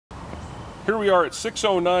Here we are at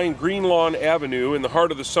 609 Greenlawn Avenue in the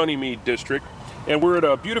heart of the Sunnymede district, and we're at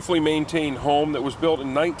a beautifully maintained home that was built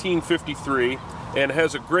in 1953 and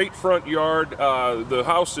has a great front yard. The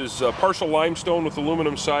house is partial limestone with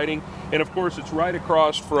aluminum siding, and of course it's right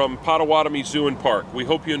across from Potawatomi Zoo and Park. We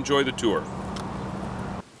hope you enjoy the tour.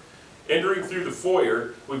 Entering through the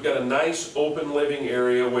foyer, we've got a nice open living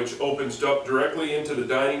area which opens up directly into the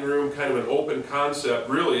dining room, kind of an open concept,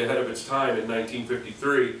 really ahead of its time in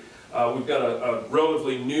 1953. We've got a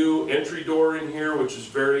relatively new entry door in here, which is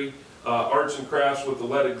very arts and crafts with the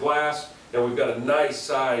leaded glass, and we've got a nice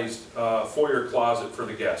sized foyer closet for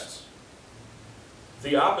the guests.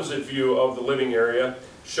 The opposite view of the living area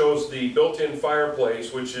shows the built-in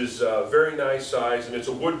fireplace, which is very nice size, and it's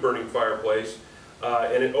a wood-burning fireplace,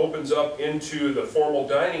 and it opens up into the formal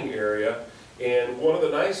dining area. And one of the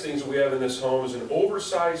nice things that we have in this home is an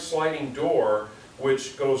oversized sliding door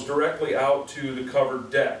which goes directly out to the covered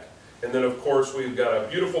deck. And then of course we've got a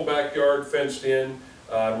beautiful backyard fenced in,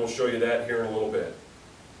 and we'll show you that here in a little bit.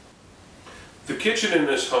 The kitchen in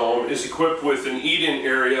this home is equipped with an eat-in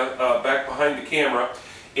area back behind the camera,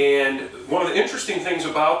 and one of the interesting things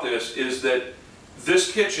about this is that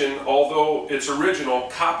this kitchen, although it's original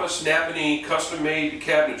Kappas Napanee custom-made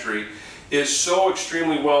cabinetry, is so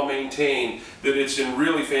extremely well maintained that it's in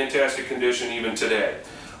really fantastic condition even today.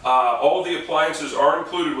 All of the appliances are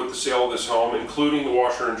included with the sale of this home, including the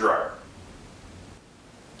washer and dryer.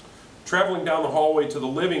 Traveling down the hallway to the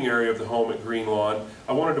living area of the home at Greenlawn,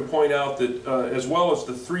 I wanted to point out that as well as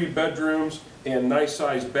the 3 bedrooms and nice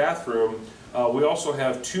sized bathroom, we also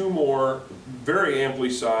have 2 more very amply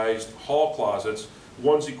sized hall closets.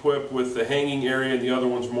 One's equipped with the hanging area and the other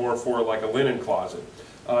one's more for like a linen closet.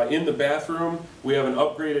 In the bathroom, we have an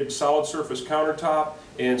upgraded solid surface countertop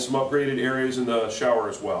and some upgraded areas in the shower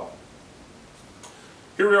as well.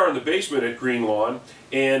 Here we are in the basement at Greenlawn,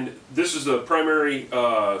 and this is the primary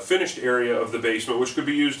finished area of the basement, which could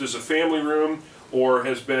be used as a family room or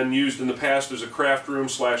has been used in the past as a craft room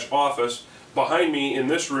 / office. Behind me in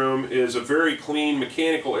this room is a very clean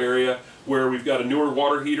mechanical area where we've got a newer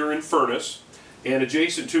water heater and furnace, and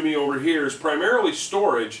adjacent to me over here is primarily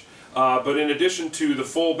storage. But in addition to the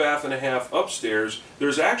full bath and a half upstairs,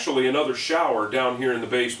 there's actually another shower down here in the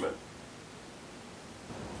basement.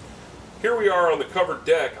 Here we are on the covered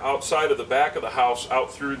deck outside of the back of the house,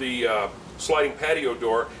 out through the sliding patio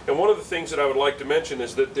door, and one of the things that I would like to mention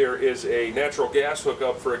is that there is a natural gas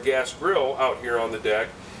hookup for a gas grill out here on the deck,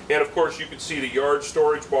 and of course you can see the yard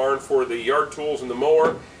storage barn for the yard tools and the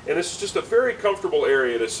mower, and this is just a very comfortable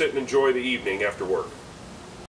area to sit and enjoy the evening after work.